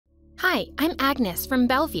Hi, I'm Agnes from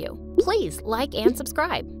Bellevue. Please like and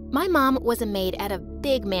subscribe. My mom was a maid at a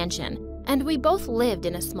big mansion, and we both lived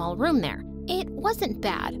in a small room there. It wasn't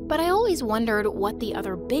bad, but I always wondered what the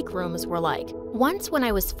other big rooms were like. Once when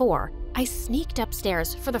I was 4, I sneaked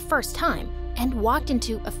upstairs for the first time and walked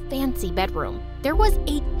into a fancy bedroom. There was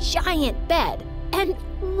a giant bed, and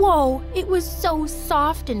whoa, it was so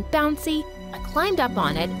soft and bouncy. I climbed up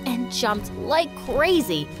on it and jumped like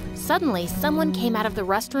crazy. Suddenly, someone came out of the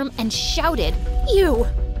restroom and shouted, "You!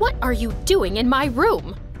 What are you doing in my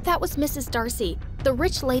room?" That was Mrs. Darcy, the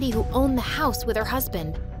rich lady who owned the house with her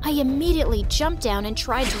husband. I immediately jumped down and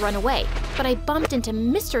tried to run away, but I bumped into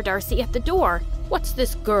Mr. Darcy at the door. "What's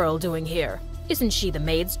this girl doing here? Isn't she the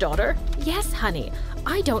maid's daughter?" "Yes, honey.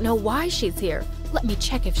 I don't know why she's here. Let me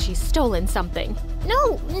check if she's stolen something."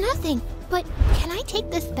 No, nothing. But can I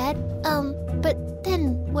take this bed? But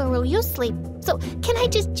then where will you sleep? So can I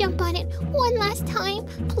just jump on it one last time,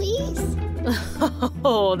 please?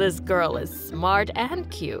 Oh, this girl is smart and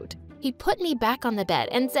cute. He put me back on the bed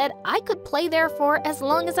and said I could play there for as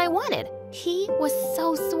long as I wanted. He was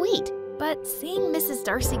so sweet. But seeing Mrs.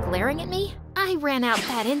 Darcy glaring at me, I ran out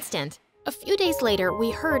that instant. A few days later,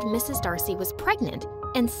 we heard Mrs. Darcy was pregnant,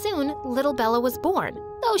 and soon little Bella was born.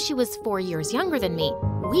 Though she was 4 years younger than me,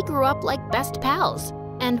 we grew up like best pals.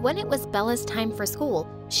 And when it was Bella's time for school,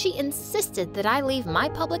 she insisted that I leave my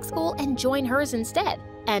public school and join hers instead.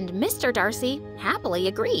 And Mr. Darcy happily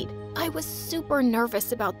agreed. I was super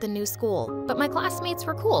nervous about the new school, but my classmates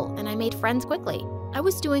were cool and I made friends quickly. I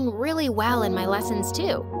was doing really well in my lessons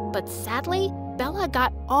too, but sadly, Bella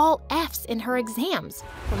got all F's in her exams.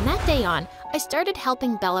 From that day on, I started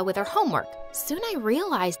helping Bella with her homework. Soon I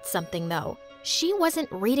realized something though. She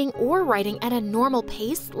wasn't reading or writing at a normal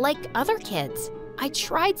pace like other kids. I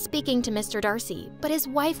tried speaking to Mr. Darcy, but his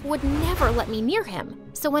wife would never let me near him.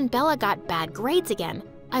 So when Bella got bad grades again,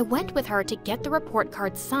 I went with her to get the report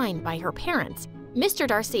card signed by her parents. Mr.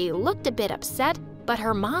 Darcy looked a bit upset, but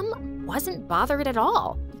her mom wasn't bothered at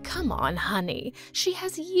all. "Come on, honey. She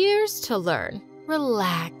has years to learn.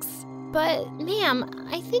 Relax." "But, ma'am,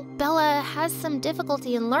 I think Bella has some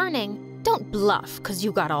difficulty in learning." "Don't bluff because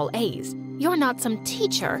you got all A's. You're not some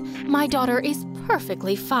teacher. My daughter is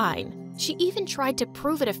perfectly fine." She even tried to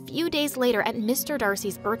prove it a few days later at Mr.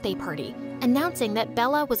 Darcy's birthday party, announcing that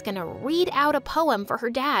Bella was gonna read out a poem for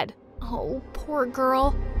her dad. Oh, poor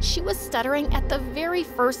girl. She was stuttering at the very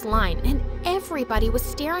first line, and everybody was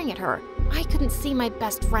staring at her. I couldn't see my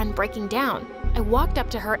best friend breaking down. I walked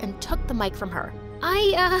up to her and took the mic from her.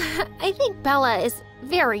 I think Bella is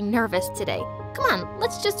very nervous today. Come on,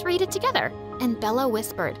 let's just read it together." And Bella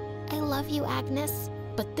whispered, "I love you, Agnes."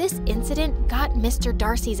 But this incident got Mr.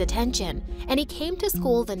 Darcy's attention, and he came to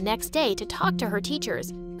school the next day to talk to her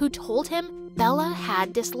teachers, who told him Bella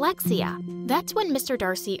had dyslexia. That's when Mr.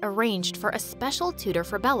 Darcy arranged for a special tutor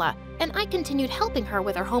for Bella, and I continued helping her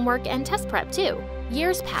with her homework and test prep too.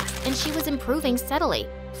 Years passed, and she was improving steadily.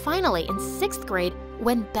 Finally, in 6th grade,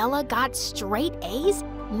 when Bella got straight A's,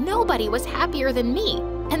 nobody was happier than me,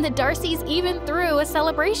 and the Darcys even threw a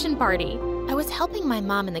celebration party. I was helping my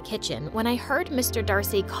mom in the kitchen when I heard Mr.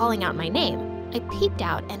 Darcy calling out my name. I peeped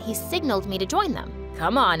out and he signaled me to join them.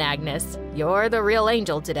 "Come on, Agnes. You're the real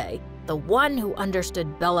angel today. The one who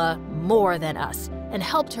understood Bella more than us and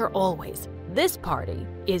helped her always. This party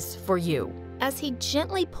is for you." As he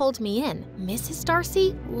gently pulled me in, Mrs.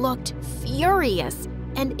 Darcy looked furious.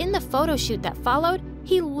 And in the photo shoot that followed,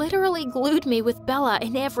 he literally glued me with Bella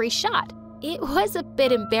in every shot. It was a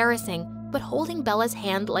bit embarrassing, but holding Bella's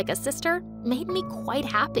hand like a sister made me quite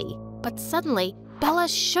happy. But suddenly, Bella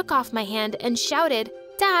shook off my hand and shouted,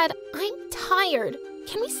 "Dad, I'm tired.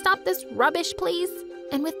 Can we stop this rubbish, please?"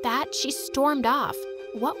 And with that, she stormed off.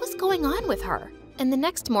 What was going on with her? And the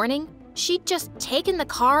next morning, she'd just taken the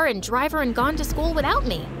car and driver and gone to school without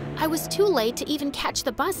me. I was too late to even catch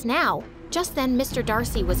the bus now. Just then, Mr.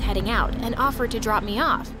 Darcy was heading out and offered to drop me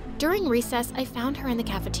off. During recess, I found her in the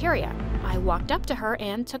cafeteria. I walked up to her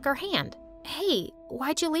and took her hand. "Hey,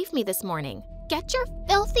 why'd you leave me this morning?" Get your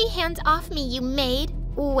filthy hands off me, you maid.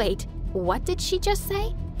 Wait, what did she just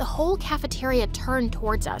say? The whole cafeteria turned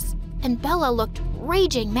towards us, and Bella looked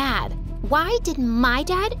raging mad. Why did my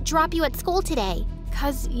dad drop you at school today?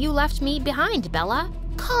 "'Cause you left me behind, Bella."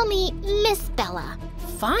 Call me Miss Bella.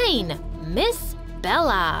 "Fine, Miss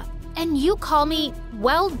Bella. And you call me,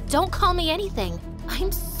 well, don't call me anything.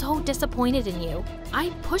 I'm so disappointed in you."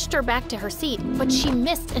 I pushed her back to her seat, but she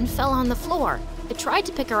missed and fell on the floor. I tried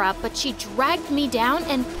to pick her up, but she dragged me down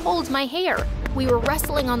and pulled my hair. We were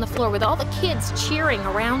wrestling on the floor with all the kids cheering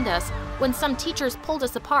around us when some teachers pulled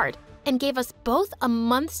us apart and gave us both a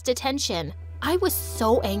month's detention. I was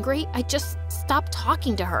so angry, I just stopped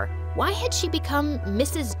talking to her. Why had she become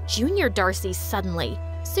Mrs. Junior Darcy suddenly?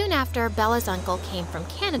 Soon after, Bella's uncle came from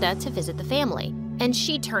Canada to visit the family, and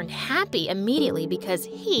she turned happy immediately because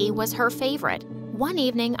he was her favorite. One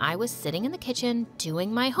evening, I was sitting in the kitchen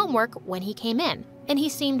doing my homework when he came in, and he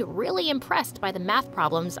seemed really impressed by the math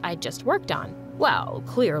problems I'd just worked on. Well,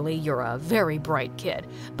 clearly you're a very bright kid,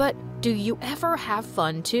 but do you ever have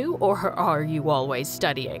fun too, or are you always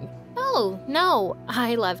studying? Oh, no,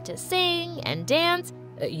 I love to sing and dance.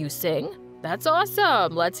 You sing? That's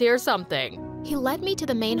awesome. Let's hear something. He led me to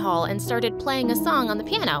the main hall and started playing a song on the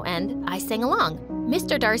piano, and I sang along.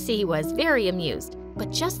 Mr. Darcy was very amused,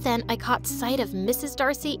 but just then I caught sight of Mrs.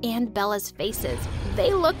 Darcy and Bella's faces.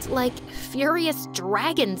 They looked like furious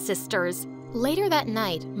dragon sisters. Later that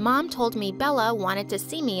night, Mom told me Bella wanted to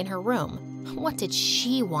see me in her room. What did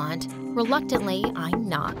she want? Reluctantly, I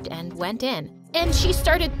knocked and went in, and she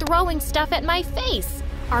started throwing stuff at my face.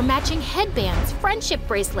 Our matching headbands, friendship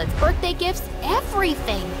bracelets, birthday gifts,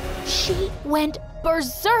 everything. She went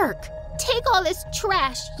berserk. Take all this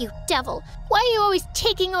trash, you devil. Why are you always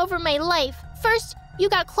taking over my life? First, you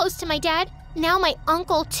got close to my dad. Now my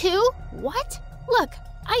uncle, too? What? Look,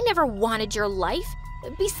 I never wanted your life.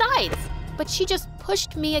 Besides, but she just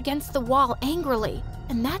pushed me against the wall angrily.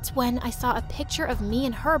 And that's when I saw a picture of me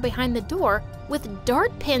and her behind the door with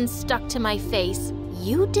dart pins stuck to my face.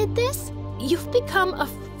 You did this? You've become a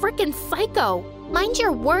frickin' psycho. Mind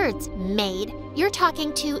your words, maid. You're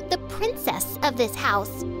talking to the princess of this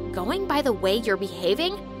house. Going by the way you're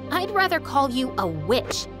behaving, I'd rather call you a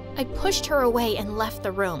witch. I pushed her away and left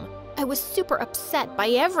the room. I was super upset by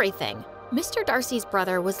everything. Mr. Darcy's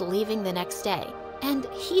brother was leaving the next day, and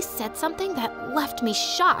he said something that left me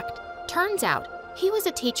shocked. Turns out, he was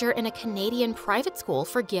a teacher in a Canadian private school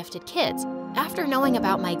for gifted kids. After knowing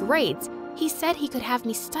about my grades, he said he could have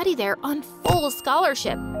me study there on full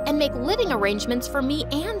scholarship and make living arrangements for me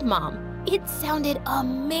and Mom. It sounded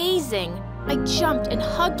amazing. I jumped and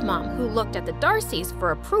hugged Mom, who looked at the Darcys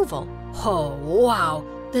for approval. Oh, wow.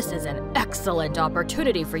 This is an excellent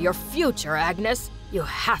opportunity for your future, Agnes. You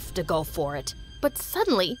have to go for it. But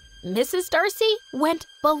suddenly, Mrs. Darcy went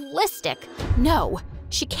ballistic. No,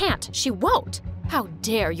 she can't. She won't. How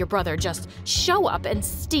dare your brother just show up and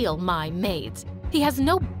steal my maids? He has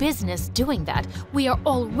no business doing that. We are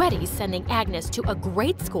already sending Agnes to a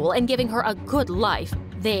great school and giving her a good life.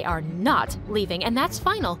 They are not leaving, and that's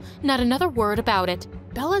final. Not another word about it.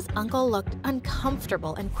 Bella's uncle looked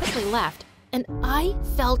uncomfortable and quickly left, and I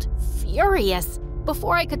felt furious.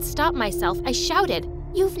 Before I could stop myself, I shouted,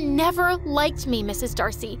 "You've never liked me, Mrs.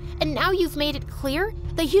 Darcy, and now you've made it clear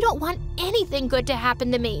that you don't want anything good to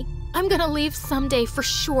happen to me. I'm gonna leave someday for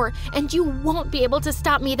sure, and you won't be able to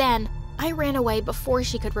stop me then." I ran away before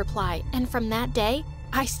she could reply, and from that day,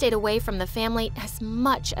 I stayed away from the family as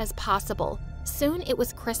much as possible. Soon it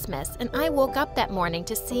was Christmas, and I woke up that morning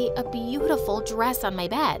to see a beautiful dress on my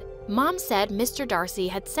bed. Mom said Mr. Darcy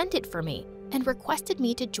had sent it for me and requested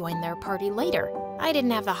me to join their party later. I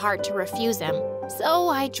didn't have the heart to refuse him, so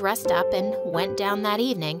I dressed up and went down that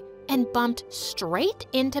evening and bumped straight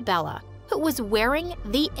into Bella, who was wearing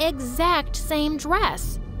the exact same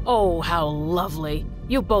dress. Oh, how lovely.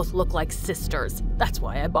 You both look like sisters. That's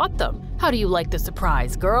why I bought them. How do you like the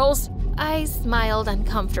surprise, girls? I smiled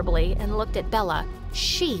uncomfortably and looked at Bella.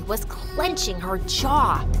 She was clenching her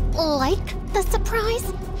jaw. Like the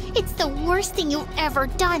surprise? It's the worst thing you've ever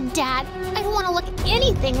done, Dad. I don't want to look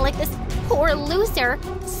anything like this poor loser.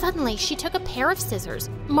 Suddenly, she took a pair of scissors,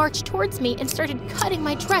 marched towards me, and started cutting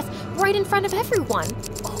my dress right in front of everyone.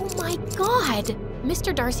 Oh my God!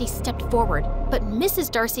 Mr. Darcy stepped forward, but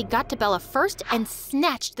Mrs. Darcy got to Bella first and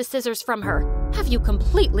snatched the scissors from her. Have you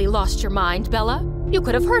completely lost your mind, Bella? You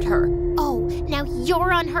could have hurt her. Oh, now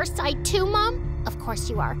you're on her side too, Mom? Of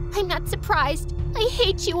course you are. I'm not surprised. I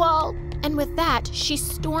hate you all. And with that, she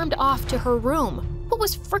stormed off to her room. What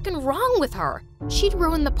was frickin' wrong with her? She'd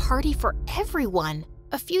ruined the party for everyone.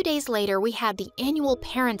 A few days later, we had the annual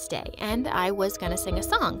Parents' Day, and I was gonna sing a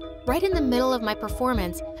song. Right in the middle of my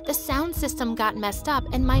performance, the sound system got messed up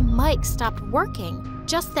and my mic stopped working.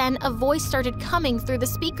 Just then, a voice started coming through the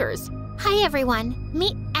speakers. Hi everyone,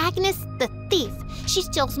 meet Agnes the Thief. She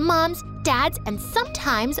steals moms, dads, and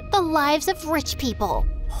sometimes the lives of rich people.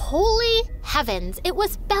 Holy heavens, it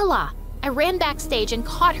was Bella. I ran backstage and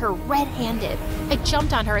caught her red-handed. I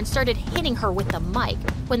jumped on her and started hitting her with the mic.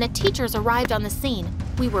 When the teachers arrived on the scene,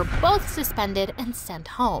 we were both suspended and sent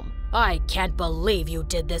home. I can't believe you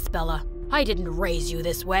did this, Bella. I didn't raise you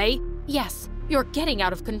this way. Yes, you're getting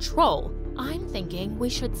out of control. I'm thinking we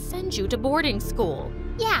should send you to boarding school.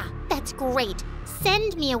 Yeah, that's great.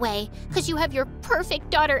 Send me away, because you have your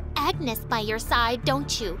perfect daughter Agnes by your side,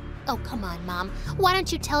 don't you? Oh, come on, Mom. Why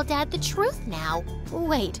don't you tell Dad the truth now?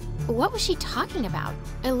 Wait, what was she talking about?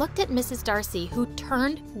 I looked at Mrs. Darcy, who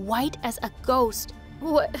turned white as a ghost.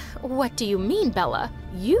 What do you mean, Bella?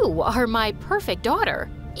 You are my perfect daughter.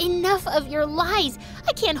 Enough of your lies.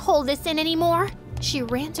 I can't hold this in anymore. She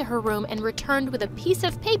ran to her room and returned with a piece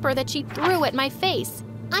of paper that she threw at my face.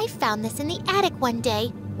 I found this in the attic one day,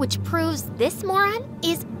 which proves this moron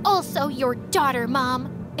is also your daughter,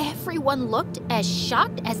 Mom. Everyone looked as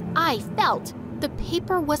shocked as I felt. The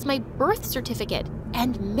paper was my birth certificate,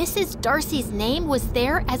 and Mrs. Darcy's name was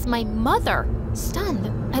there as my mother. Stunned,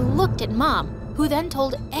 I looked at Mom, who then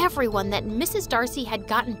told everyone that Mrs. Darcy had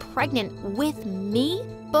gotten pregnant with me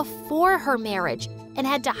before her marriage and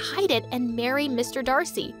had to hide it and marry Mr.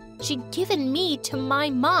 Darcy. She'd given me to my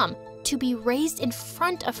mom to be raised in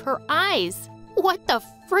front of her eyes. What the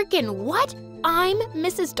frickin' what? I'm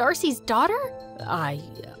Mrs. Darcy's daughter?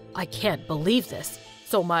 I can't believe this.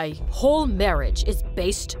 So my whole marriage is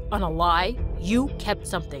based on a lie? You kept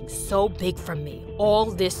something so big from me all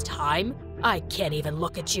this time? I can't even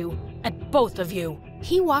look at you, at both of you.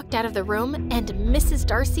 He walked out of the room and Mrs.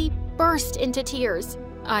 Darcy burst into tears.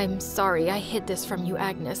 I'm sorry I hid this from you,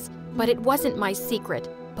 Agnes, but it wasn't my secret.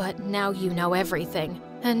 But now you know everything,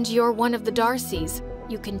 and you're one of the Darcys.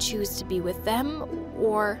 You can choose to be with them,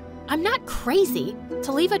 or... I'm not crazy.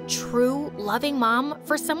 To leave a true, loving mom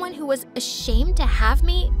for someone who was ashamed to have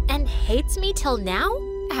me and hates me till now?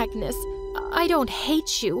 Agnes, I don't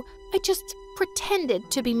hate you. I just pretended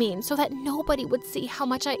to be mean so that nobody would see how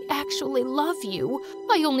much I actually love you.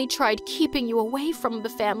 I only tried keeping you away from the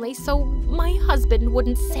family so my husband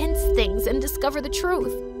wouldn't sense things and discover the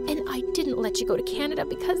truth. And I didn't let you go to Canada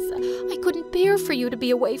because I couldn't bear for you to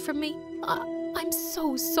be away from me. I'm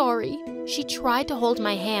so sorry. She tried to hold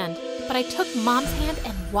my hand, but I took Mom's hand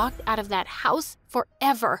and walked out of that house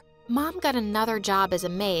forever. Mom got another job as a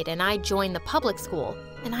maid and I joined the public school,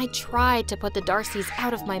 and I tried to put the Darcys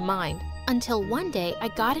out of my mind until one day I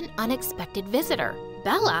got an unexpected visitor.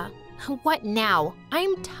 Bella? What now?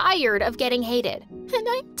 I'm tired of getting hated. And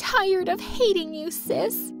I'm tired of hating you,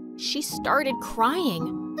 sis. She started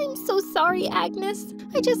crying. I'm so sorry, Agnes.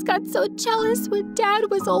 I just got so jealous when Dad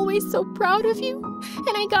was always so proud of you.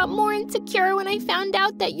 And I got more insecure when I found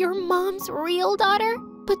out that you're Mom's real daughter.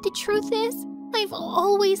 But the truth is, I've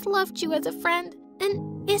always loved you as a friend.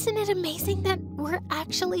 And isn't it amazing that we're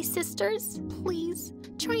actually sisters? Please,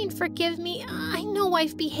 try and forgive me. I know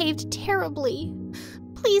I've behaved terribly.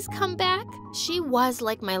 Please come back. She was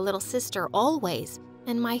like my little sister always,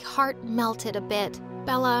 and my heart melted a bit.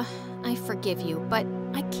 Bella, I forgive you, but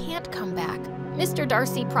I can't come back. Mr.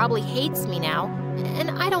 Darcy probably hates me now, and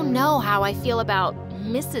I don't know how I feel about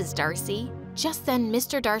Mrs. Darcy. Just then,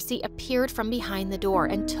 Mr. Darcy appeared from behind the door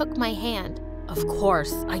and took my hand. Of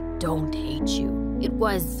course, I don't hate you. It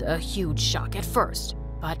was a huge shock at first,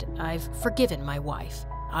 but I've forgiven my wife.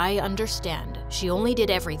 I understand. She only did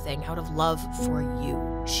everything out of love for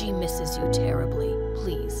you. She misses you terribly.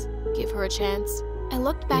 Please, give her a chance. I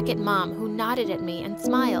looked back at Mom, who nodded at me and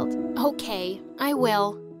smiled. Okay, I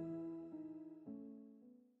will.